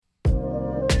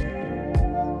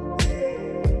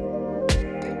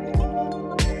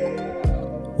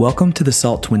Welcome to the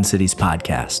Salt Twin Cities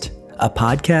podcast, a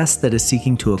podcast that is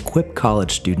seeking to equip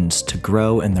college students to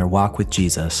grow in their walk with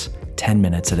Jesus 10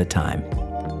 minutes at a time.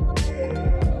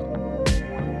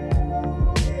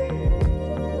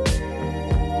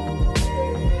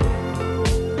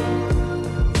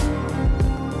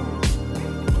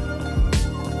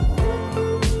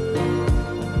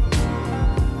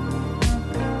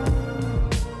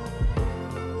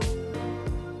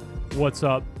 What's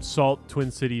up, Salt Twin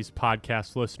Cities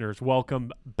podcast listeners?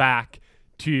 Welcome back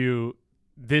to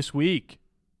this week,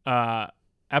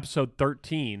 episode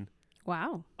 13.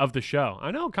 Wow. Of the show.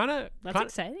 I know, That's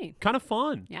exciting. Kind of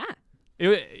fun. Yeah.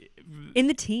 In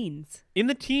the teens.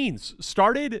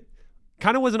 Started,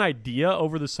 kind of was an idea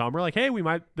over the summer, like, hey,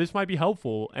 this might be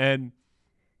helpful, and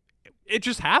it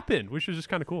just happened, which was just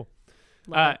kind of cool.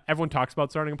 Everyone talks about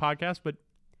starting a podcast, but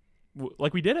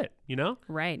like we did it, you know?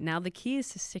 Right. Now the key is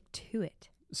to stick to it.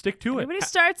 Everybody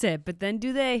starts it, but then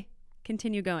do they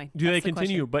continue going? Do they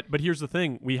continue? But here's the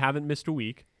thing. We haven't missed a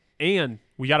week, and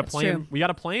we got a plan. True. We got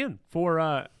a plan for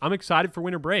I'm excited for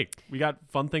winter break. We got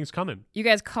fun things coming. You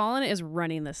guys, Colin is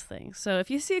running this thing. So if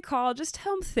you see a call, just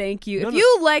tell him thank you. If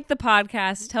you like the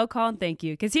podcast, tell Colin thank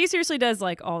you, because he seriously does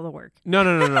like all the work.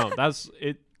 No. That's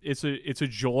it. It's a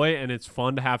joy, and it's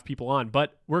fun to have people on.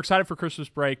 But we're excited for Christmas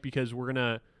break because we're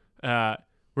gonna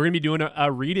be doing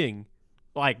a reading,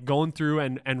 like going through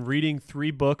and reading 3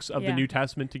 books of the New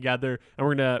Testament together, and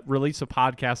we're gonna release a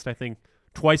podcast, I think,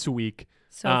 twice a week.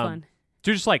 So fun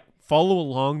to just like follow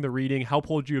along the reading, help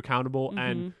hold you accountable,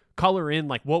 and color in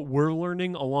like what we're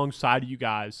learning alongside you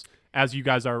guys as you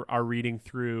guys are reading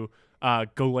through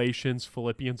Galatians,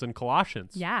 Philippians, and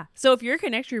Colossians. Yeah. So if you're a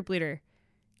Connect Group leader,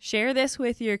 share this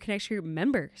with your Connect Group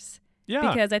members. Yeah.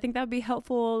 Because I think that would be a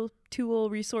helpful tool,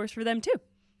 resource for them too.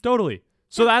 Totally.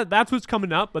 So that's what's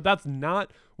coming up, but that's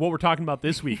not what we're talking about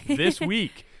this week. This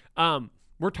week,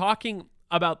 we're talking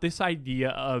about this idea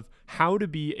of how to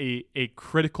be a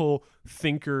critical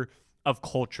thinker of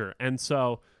culture. And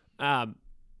so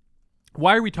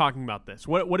why are we talking about this?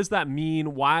 What does that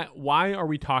mean? Why are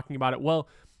we talking about it? Well,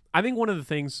 I think one of the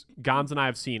things Gons and I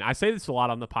have seen, I say this a lot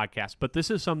on the podcast, but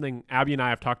this is something Abby and I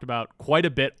have talked about quite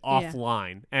a bit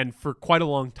offline and for quite a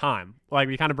long time. Like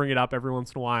we kind of bring it up every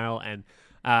once in a while, and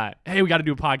hey, we got to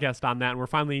do a podcast on that, and we're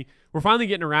finally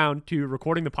getting around to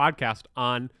recording the podcast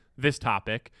on this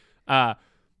topic.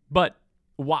 But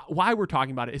why we're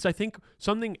talking about it is, I think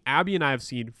something Abby and I have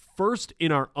seen first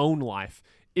in our own life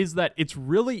is that it's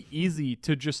really easy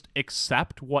to just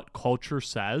accept what culture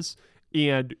says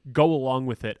and go along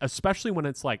with it, especially when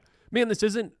it's like, man, this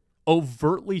isn't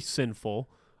overtly sinful,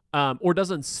 or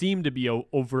doesn't seem to be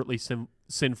overtly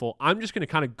sinful. I'm just going to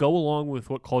kind of go along with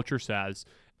what culture says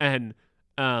and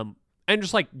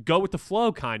just like go with the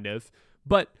flow kind of.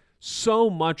 But so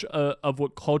much of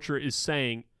what culture is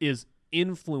saying is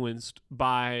influenced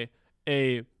by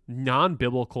a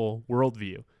non-biblical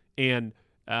worldview. And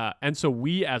so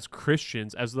we as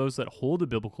Christians, as those that hold a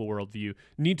biblical worldview,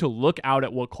 need to look out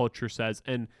at what culture says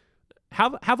and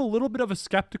have a little bit of a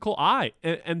skeptical eye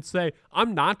and say,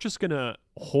 I'm not just going to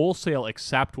wholesale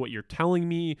accept what you're telling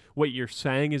me, what you're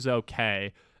saying is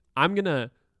okay. I'm going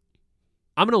to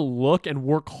look and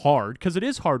work hard, because it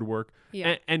is hard work,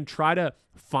 and try to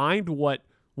find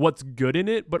what's good in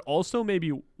it, but also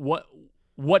maybe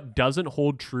what doesn't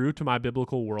hold true to my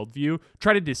biblical worldview.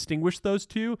 Try to distinguish those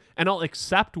two, and I'll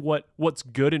accept what's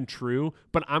good and true,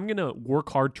 but I'm going to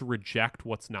work hard to reject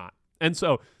what's not. And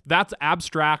so that's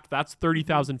abstract. That's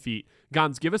 30,000 feet.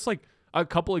 Gons, give us like a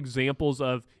couple examples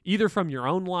of either from your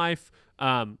own life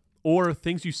or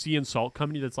things you see in Salt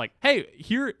Company that's like, hey,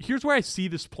 here's where I see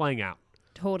this playing out.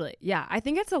 Totally. Yeah. I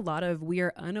think it's a lot of, we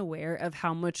are unaware of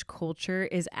how much culture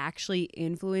is actually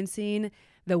influencing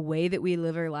the way that we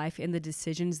live our life and the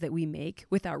decisions that we make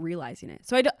without realizing it.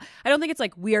 So I don't think it's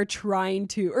like we are trying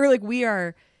to, or like we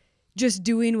are just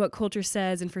doing what culture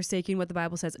says and forsaking what the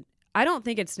Bible says. I don't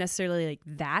think it's necessarily like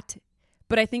that,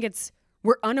 but I think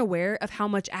we're unaware of how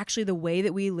much actually the way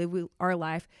that we live our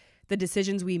life, the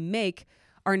decisions we make,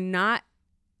 are not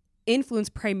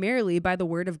influenced primarily by the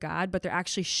word of God, but they're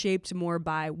actually shaped more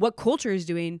by what culture is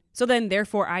doing. So then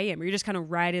therefore I am. You're just kind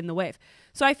of riding the wave.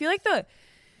 So I feel like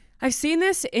I've seen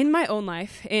this in my own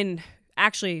life, and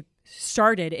actually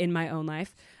started in my own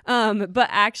life, but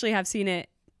actually have seen it,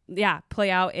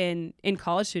 play out in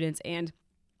college students and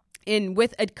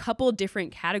with a couple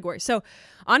different categories. So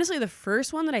honestly, the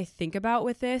first one that I think about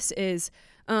with this is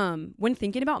when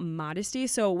thinking about modesty.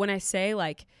 So when I say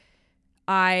like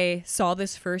I saw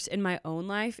this first in my own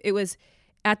life, it was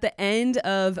at the end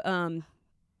of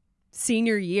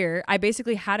senior year. I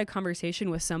basically had a conversation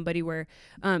with somebody where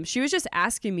she was just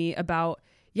asking me about,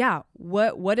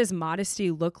 what does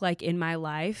modesty look like in my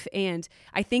life? And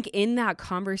I think in that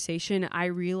conversation, I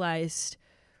realized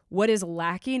what is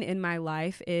lacking in my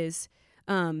life is,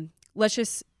 let's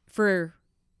just, for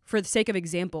the sake of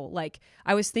example, like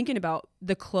I was thinking about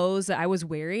the clothes that I was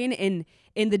wearing and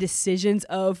in the decisions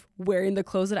of wearing the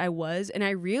clothes that I was. And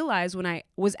I realized when I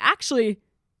was actually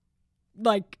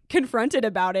like confronted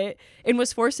about it and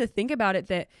was forced to think about it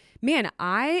that, man,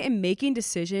 I am making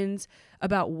decisions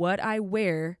about what I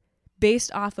wear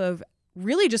based off of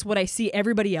really just what I see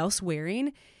everybody else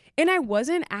wearing. And I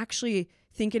wasn't actually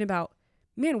thinking about,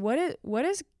 man, what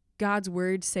does God's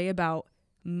word say about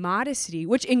modesty,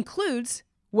 which includes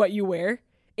what you wear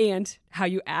and how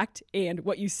you act and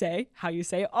what you say, how you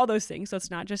say, all those things. So it's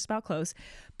not just about clothes,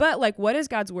 but like, what does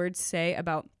God's word say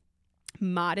about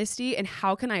modesty and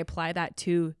how can I apply that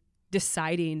to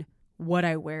deciding what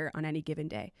I wear on any given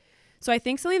day? So I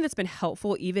think something that's been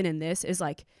helpful even in this is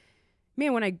like,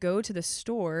 man, when I go to the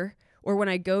store or when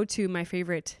I go to my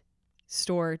favorite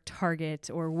store, Target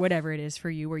or whatever it is for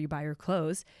you where you buy your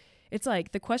clothes, it's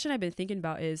like the question I've been thinking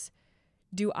about is,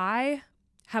 do I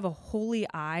have a holy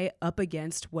eye up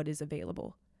against what is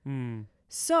available?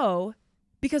 So,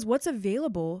 because what's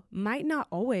available might not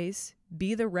always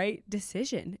be the right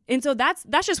decision. And so that's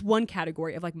just one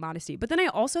category of like modesty. But then I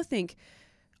also think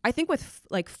with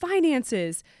like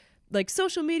finances, like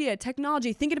social media,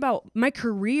 technology, thinking about my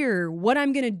career, what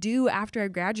I'm going to do after I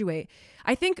graduate.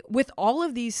 I think with all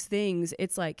of these things,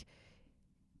 it's like,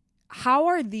 how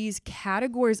are these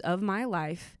categories of my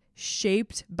life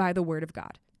shaped by the word of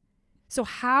God? So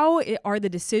how are the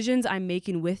decisions I'm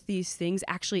making with these things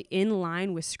actually in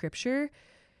line with scripture?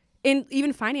 And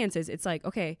even finances, it's like,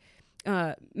 okay,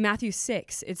 Matthew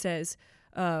 6, it says,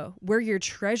 where your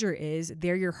treasure is,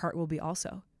 there your heart will be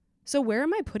also. So where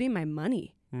am I putting my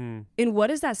money? And what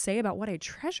does that say about what I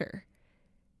treasure?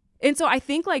 And so I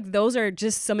think like those are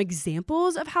just some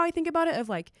examples of how I think about it, of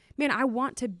like, man, I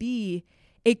want to be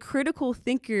a critical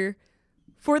thinker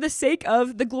for the sake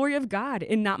of the glory of God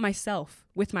and not myself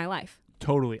with my life.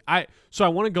 Totally. So I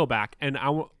want to go back and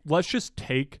let's just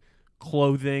take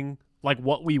clothing, like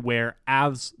what we wear,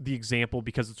 as the example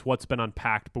because it's what's been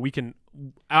unpacked. But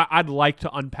I'd like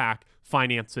to unpack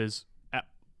finances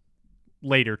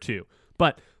later too.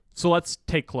 But so let's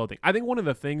take clothing. I think one of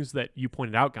the things that you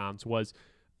pointed out, Gons, was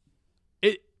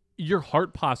your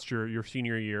heart posture your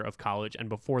senior year of college and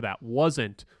before that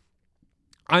wasn't,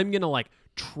 I'm going to like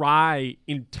try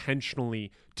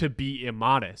intentionally to be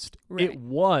immodest. Right.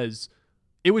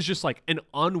 It was just like an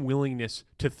unwillingness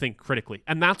to think critically.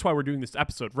 And that's why we're doing this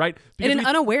episode, right? Because and an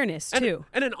unawareness too.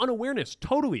 And an unawareness,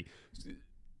 totally.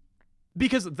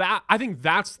 Because I think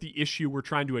that's the issue we're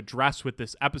trying to address with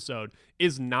this episode,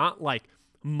 is not like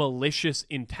malicious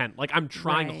intent. Like I'm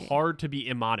trying hard to be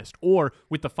immodest. Or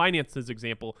with the finances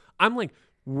example, I'm like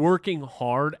working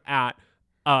hard at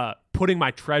putting my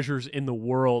treasures in the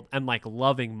world and like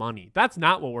loving money. That's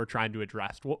not what we're trying to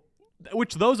address.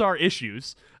 Which those are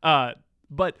issues.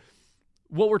 But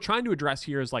what we're trying to address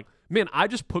here is like, man, I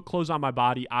just put clothes on my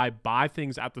body. I buy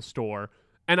things at the store,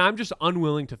 and I'm just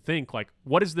unwilling to think like,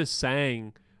 what is this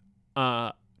saying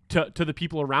to the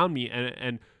people around me,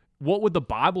 and what would the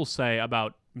Bible say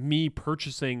about me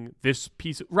purchasing this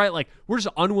piece? Right, like we're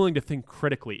just unwilling to think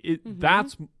critically.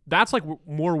 That's like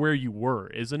more where you were,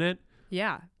 isn't it?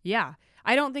 Yeah.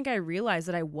 I don't think I realized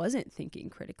that I wasn't thinking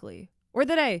critically, or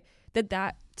that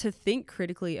to think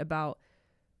critically about.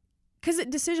 Because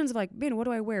decisions of like, man, what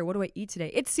do I wear? What do I eat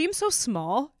today? It seems so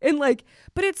small and like,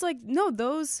 but it's like, no,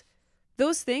 those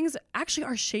things actually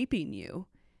are shaping you,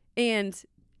 and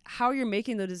how you're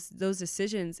making those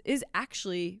decisions is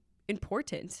actually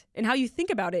important, and how you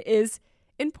think about it is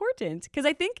important. Because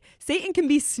I think Satan can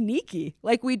be sneaky.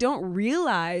 Like we don't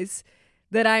realize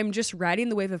that I'm just riding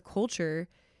the wave of culture,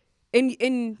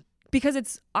 and because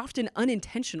it's often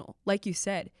unintentional, like you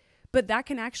said, but that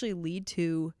can actually lead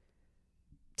to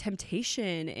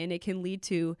temptation, and it can lead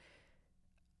to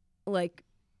like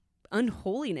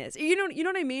unholiness. You know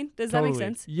what I mean? Does that make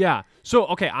sense? Yeah. So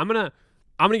okay, I'm gonna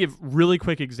give really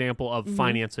quick example of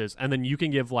finances, and then you can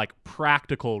give like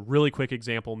practical, really quick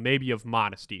example maybe of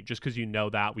modesty, just because you know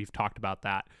that we've talked about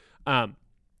that.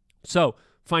 So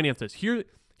finances.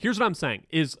 Here's what I'm saying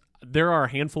is there are a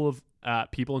handful of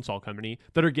people in Salt Company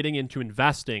that are getting into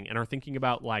investing and are thinking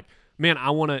about like, man,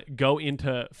 I want to go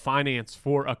into finance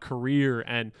for a career,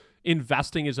 and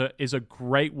investing is a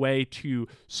great way to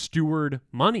steward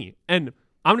money. And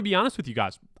I'm going to be honest with you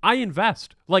guys. I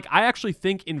invest. Like I actually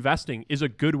think investing is a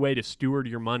good way to steward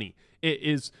your money. It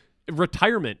is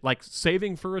retirement, like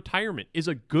saving for retirement, is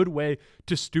a good way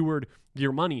to steward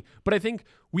your money. But I think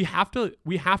we have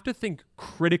to think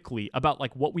critically about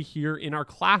like what we hear in our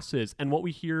classes and what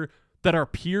we hear that our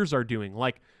peers are doing.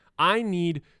 Like, I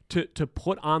need to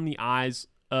put on the eyes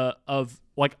of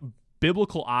like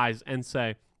biblical eyes and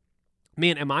say,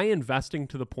 man, am I investing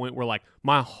to the point where like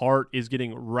my heart is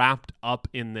getting wrapped up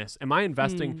in this? Am I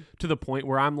investing to the point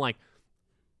where I'm like,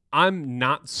 I'm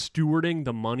not stewarding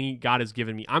the money God has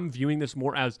given me? I'm viewing this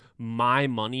more as my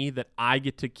money that I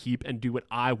get to keep and do what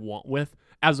I want with,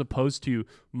 as opposed to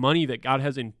money that God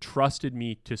has entrusted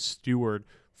me to steward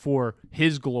for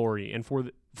his glory and for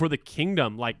the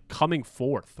kingdom, like coming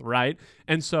forth, right?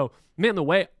 And so, man, the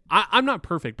way I'm not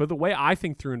perfect, but the way I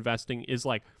think through investing is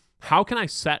like, how can I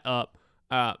set up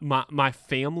my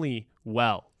family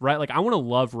well, right? Like, I want to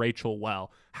love Rachel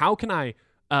well. How can I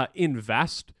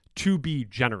invest to be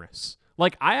generous?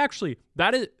 Like,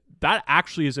 that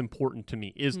actually is important to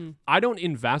me. Is I don't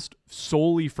invest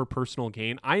solely for personal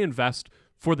gain. I invest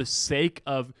for the sake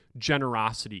of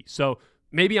generosity. So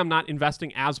maybe I'm not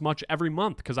investing as much every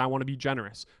month because I want to be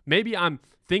generous. Maybe I'm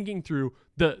thinking through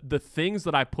the things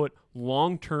that I put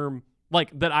long-term,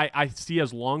 like that I see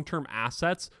as long-term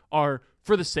assets, are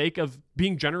for the sake of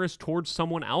being generous towards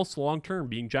someone else long-term,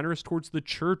 being generous towards the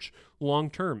church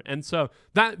long-term. And so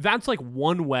that's like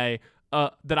one way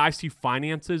that I see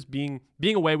finances being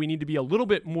a way we need to be a little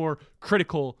bit more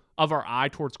critical of our eye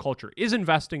towards culture. Is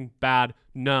investing bad?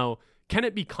 No. Can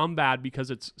it become bad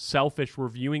because it's selfish? We're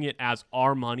viewing it as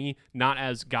our money, not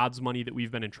as God's money that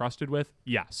we've been entrusted with?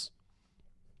 Yes.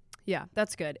 Yeah,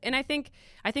 that's good. And I think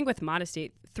with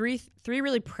modesty, three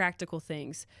really practical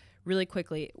things really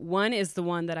quickly. One is the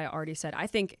one that I already said. I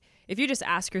think if you just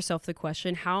ask yourself the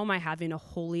question, how am I having a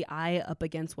holy eye up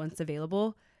against what's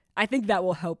available? I think that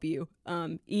will help you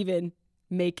even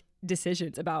make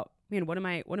decisions about, man, what am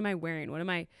I wearing? What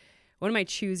am I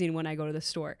choosing when I go to the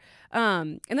store?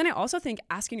 And then I also think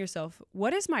asking yourself,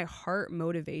 what is my heart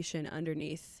motivation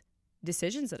underneath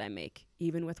decisions that I make,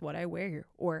 even with what I wear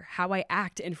or how I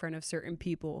act in front of certain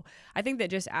people? I think that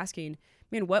just asking,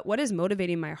 man, what is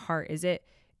motivating my heart? Is it,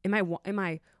 am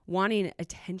I wanting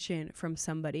attention from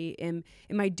somebody? Am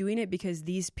I doing it because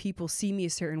these people see me a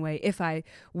certain way if I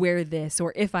wear this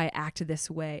or if I act this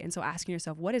way? And so asking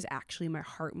yourself, what is actually my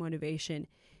heart motivation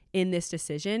in this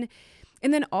decision?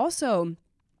 And then also,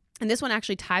 and this one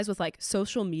actually ties with like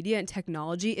social media and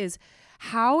technology, is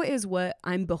how is what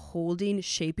I'm beholding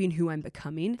shaping who I'm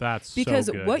becoming? That's because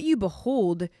so good. What you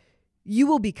behold, you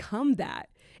will become that.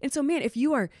 And so, man, if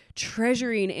you are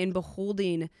treasuring and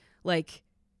beholding like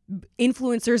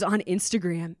influencers on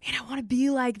Instagram, man, I want to be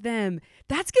like them,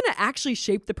 that's going to actually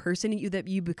shape the person that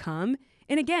you become.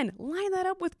 And again, line that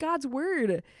up with God's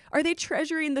word. Are they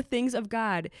treasuring the things of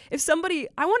God? If somebody,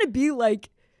 I want to be like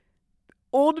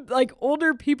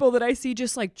older people that I see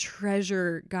just like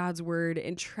treasure God's word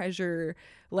and treasure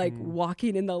like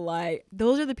walking in the light.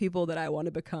 Those are the people that I want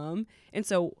to become. And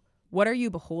so what are you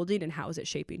beholding and how is it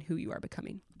shaping who you are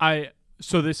becoming?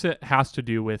 So this has to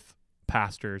do with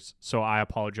pastors. So I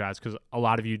apologize because a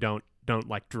lot of you don't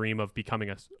like dream of becoming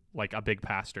a big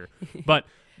pastor. But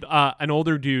an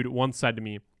older dude once said to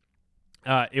me,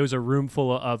 it was a room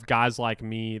full of guys like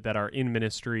me that are in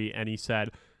ministry, and he said,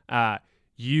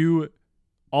 you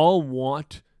all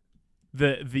want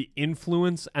the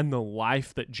influence and the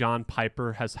life that John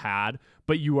Piper has had,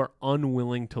 but you are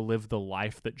unwilling to live the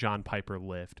life that John Piper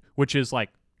lived, which is like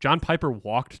John Piper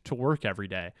walked to work every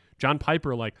day. John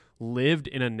Piper like lived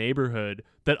in a neighborhood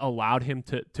that allowed him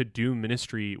to do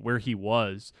ministry where he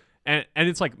was. And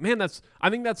it's like, man, I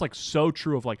think that's like so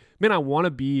true of like, man, I want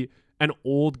to be an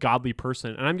old godly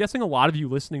person. And I'm guessing a lot of you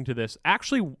listening to this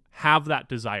actually have that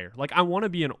desire. Like, I want to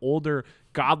be an older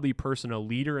godly person, a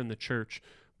leader in the church.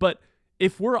 But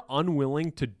if we're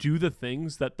unwilling to do the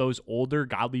things that those older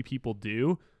godly people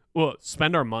do, well,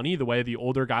 spend our money the way the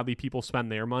older godly people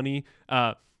spend their money,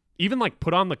 even like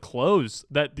put on the clothes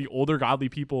that the older godly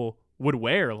people would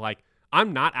wear, like,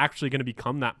 I'm not actually going to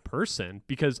become that person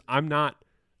because I'm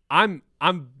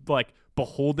like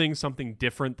beholding something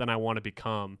different than I want to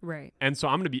become. Right. And so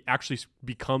I'm going to actually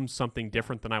become something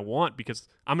different than I want because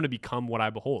I'm going to become what I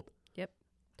behold. Yep.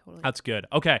 Totally. That's good.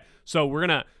 Okay. So we're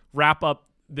going to wrap up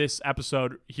this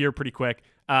episode here pretty quick,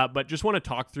 but just want to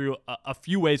talk through a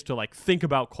few ways to like think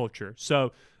about culture.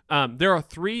 So there are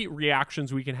 3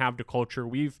 reactions we can have to culture.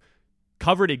 We've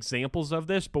covered examples of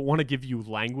this, but want to give you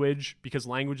language because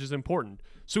language is important.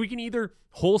 So we can either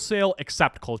wholesale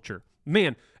accept culture.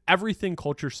 Man, everything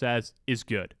culture says is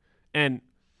good. And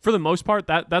for the most part,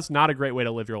 that's not a great way to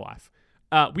live your life.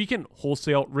 We can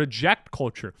wholesale reject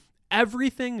culture.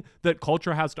 everything that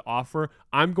culture has to offer,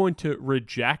 I'm going to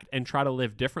reject and try to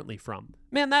live differently from.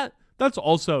 Man, that's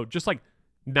also just like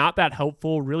not that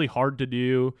helpful, really hard to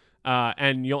do.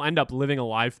 And you'll end up living a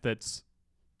life that's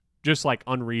just like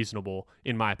unreasonable,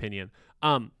 in my opinion.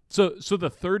 So the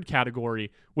third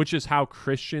category, which is how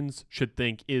Christians should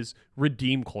think, is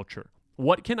redeem culture.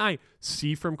 What can I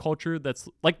see from culture that's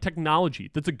like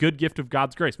technology? That's a good gift of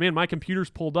God's grace. Man, my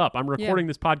computer's pulled up. I'm recording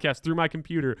this podcast through my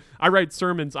computer. I write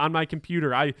sermons on my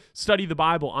computer. I study the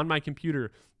Bible on my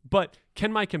computer. But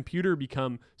can my computer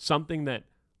become something that,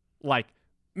 like,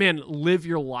 man, live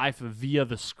your life via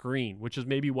the screen, which is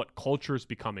maybe what culture is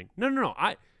becoming? No.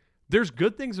 There's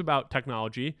good things about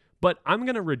technology, but I'm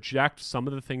going to reject some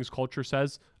of the things culture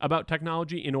says about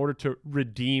technology in order to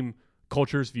redeem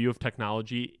culture's view of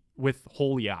technology with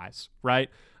holy eyes, right?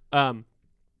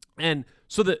 And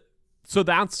so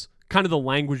that's kind of the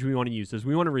language we want to use, is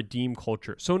we want to redeem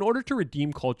culture. So in order to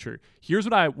redeem culture, here's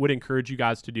what I would encourage you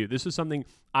guys to do. This is something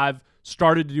I've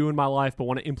started to do in my life, but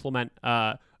want to implement,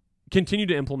 continue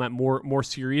to implement more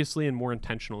seriously and more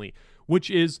intentionally, which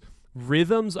is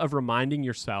rhythms of reminding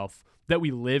yourself that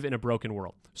we live in a broken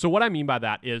world. So what I mean by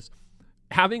that is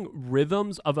having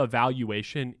rhythms of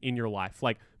evaluation in your life.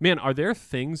 Like, man, are there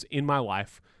things in my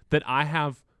life that I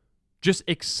have just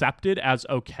accepted as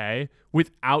okay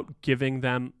without giving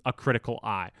them a critical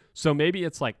eye? So maybe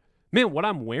it's like, man, what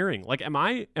I'm wearing, like, am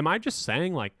I just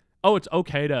saying like, oh, it's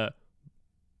okay to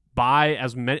buy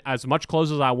as much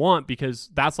clothes as I want because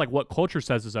that's like what culture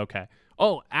says is okay?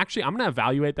 Oh, actually, I'm going to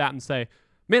evaluate that and say,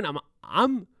 man,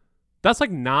 that's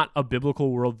like not a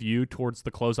biblical worldview towards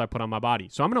the clothes I put on my body.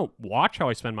 So I'm going to watch how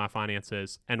I spend my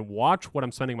finances and watch what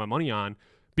I'm spending my money on,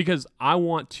 because I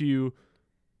want to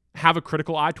have a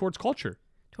critical eye towards culture.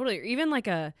 Totally. Or even like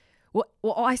well,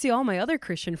 I see all my other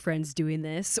Christian friends doing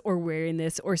this or wearing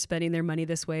this or spending their money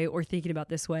this way or thinking about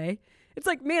this way. It's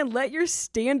like, man, let your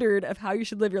standard of how you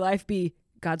should live your life be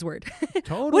God's word.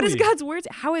 Totally. What is God's word?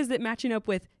 How is it matching up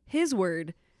with his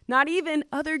word? Not even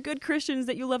other good Christians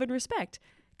that you love and respect,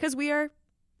 because we're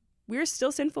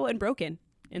still sinful and broken.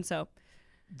 And so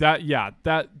that's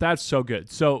so good.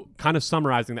 So kind of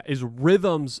summarizing that is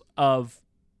rhythms of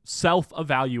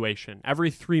self-evaluation.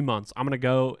 Every 3 months, I'm going to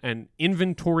go and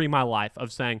inventory my life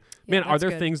of saying, man, are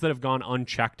there things that have gone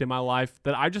unchecked in my life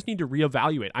that I just need to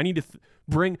reevaluate? I need to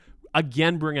bring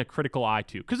a critical eye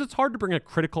to, because it's hard to bring a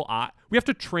critical eye. We have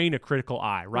to train a critical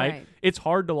eye, right? It's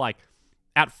hard to, like,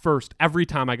 at first, every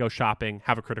time I go shopping,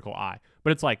 have a critical eye.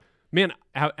 But it's like, man,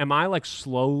 am I like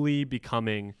slowly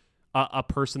becoming a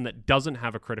person that doesn't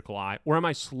have a critical eye, or am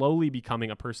I slowly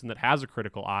becoming a person that has a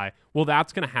critical eye? Well,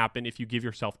 that's going to happen if you give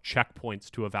yourself checkpoints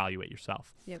to evaluate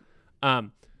yourself. Yep.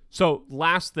 So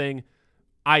last thing,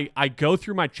 I go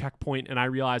through my checkpoint and I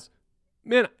realize,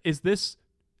 man,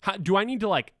 do I need to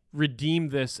like redeem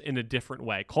this in a different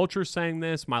way? Culture's saying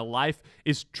this, my life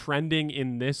is trending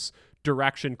in this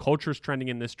direction, culture's trending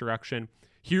in this direction.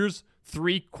 Here's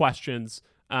 3 questions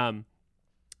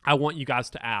I want you guys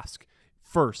to ask.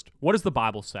 First, what does the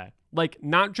Bible say? Like,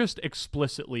 not just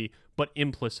explicitly, but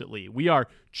implicitly. We are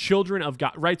children of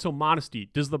God, right? So modesty.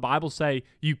 Does the Bible say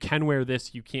you can wear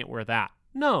this, you can't wear that?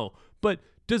 No. But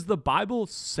does the Bible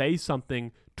say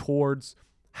something towards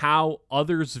how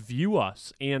others view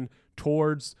us and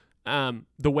towards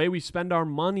the way we spend our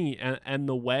money and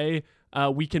the way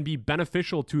we can be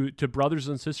beneficial to brothers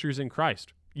and sisters in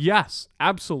Christ? Yes,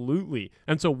 absolutely.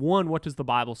 And so 1, what does the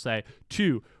Bible say?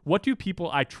 2, what do people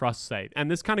I trust say? And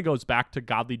this kind of goes back to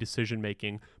godly decision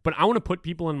making, but I want to put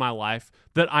people in my life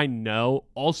that I know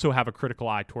also have a critical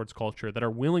eye towards culture, that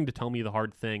are willing to tell me the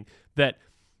hard thing, that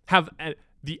have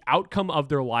the outcome of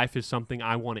their life is something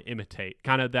I want to imitate,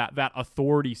 kind of that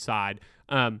authority side.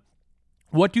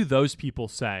 What do those people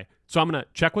say? So I'm going to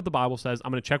check what the Bible says.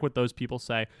 I'm going to check what those people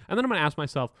say. And then I'm going to ask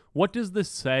myself, what does this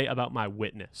say about my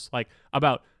witness? Like,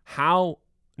 about how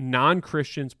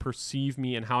non-Christians perceive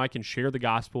me and how I can share the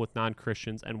gospel with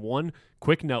non-Christians. And one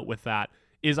quick note with that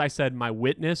is, I said my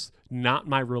witness, not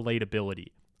my relatability.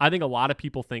 I think a lot of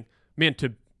people think, man,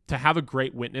 to have a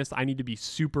great witness, I need to be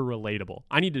super relatable.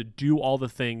 I need to do all the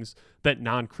things that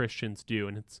non-Christians do.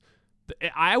 And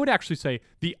I would actually say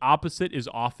the opposite is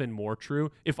often more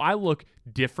true. If I look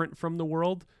different from the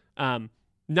world,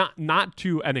 not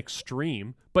to an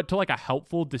extreme, but to like a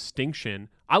helpful distinction,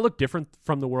 I look different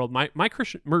from the world. My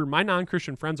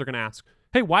non-Christian friends are going to ask,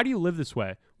 hey, why do you live this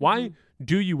way? Why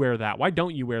do you wear that? Why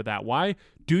don't you wear that? Why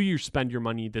do you spend your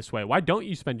money this way? Why don't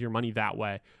you spend your money that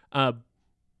way?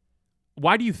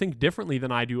 Why do you think differently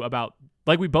than I do about,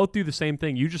 like, we both do the same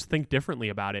thing. You just think differently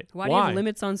about it. Why do you have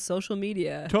limits on social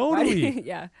media? Totally.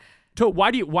 Yeah.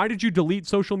 why did you delete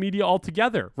social media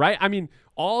altogether, right? I mean,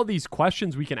 all these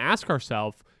questions we can ask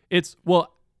ourselves. It's,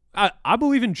 well, I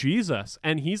believe in Jesus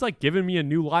and he's like given me a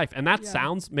new life. And that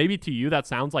sounds, maybe to you, that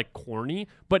sounds like corny,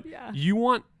 but you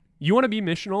want to be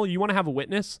missional. You want to have a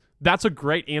witness. That's a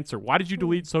great answer. Why did you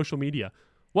delete social media?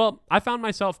 Well, I found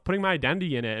myself putting my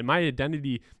identity in it, and my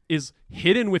identity is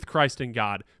hidden with Christ and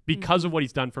God because of what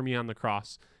he's done for me on the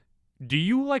cross. Do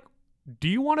you want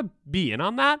to be in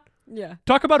on that? Yeah.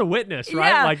 Talk about a witness, right?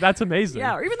 Yeah. Like, that's amazing.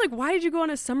 Yeah. Or even like, why did you go on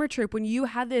a summer trip when you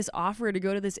had this offer to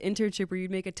go to this internship where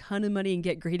you'd make a ton of money and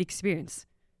get great experience?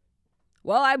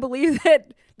 Well, I believe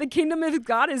that the kingdom of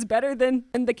God is better than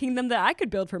the kingdom that I could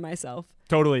build for myself.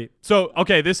 Totally. So,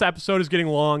 okay, this episode is getting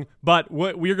long, but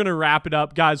we're going to wrap it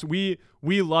up. Guys, we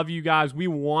love you guys. We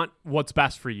want what's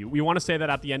best for you. We want to say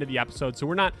that at the end of the episode. So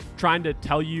we're not trying to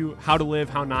tell you how to live,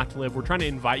 how not to live. We're trying to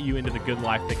invite you into the good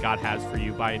life that God has for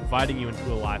you by inviting you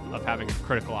into a life of having a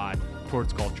critical eye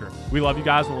towards culture. We love you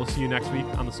guys, and we'll see you next week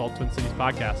on the Salt Twin Cities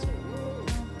podcast.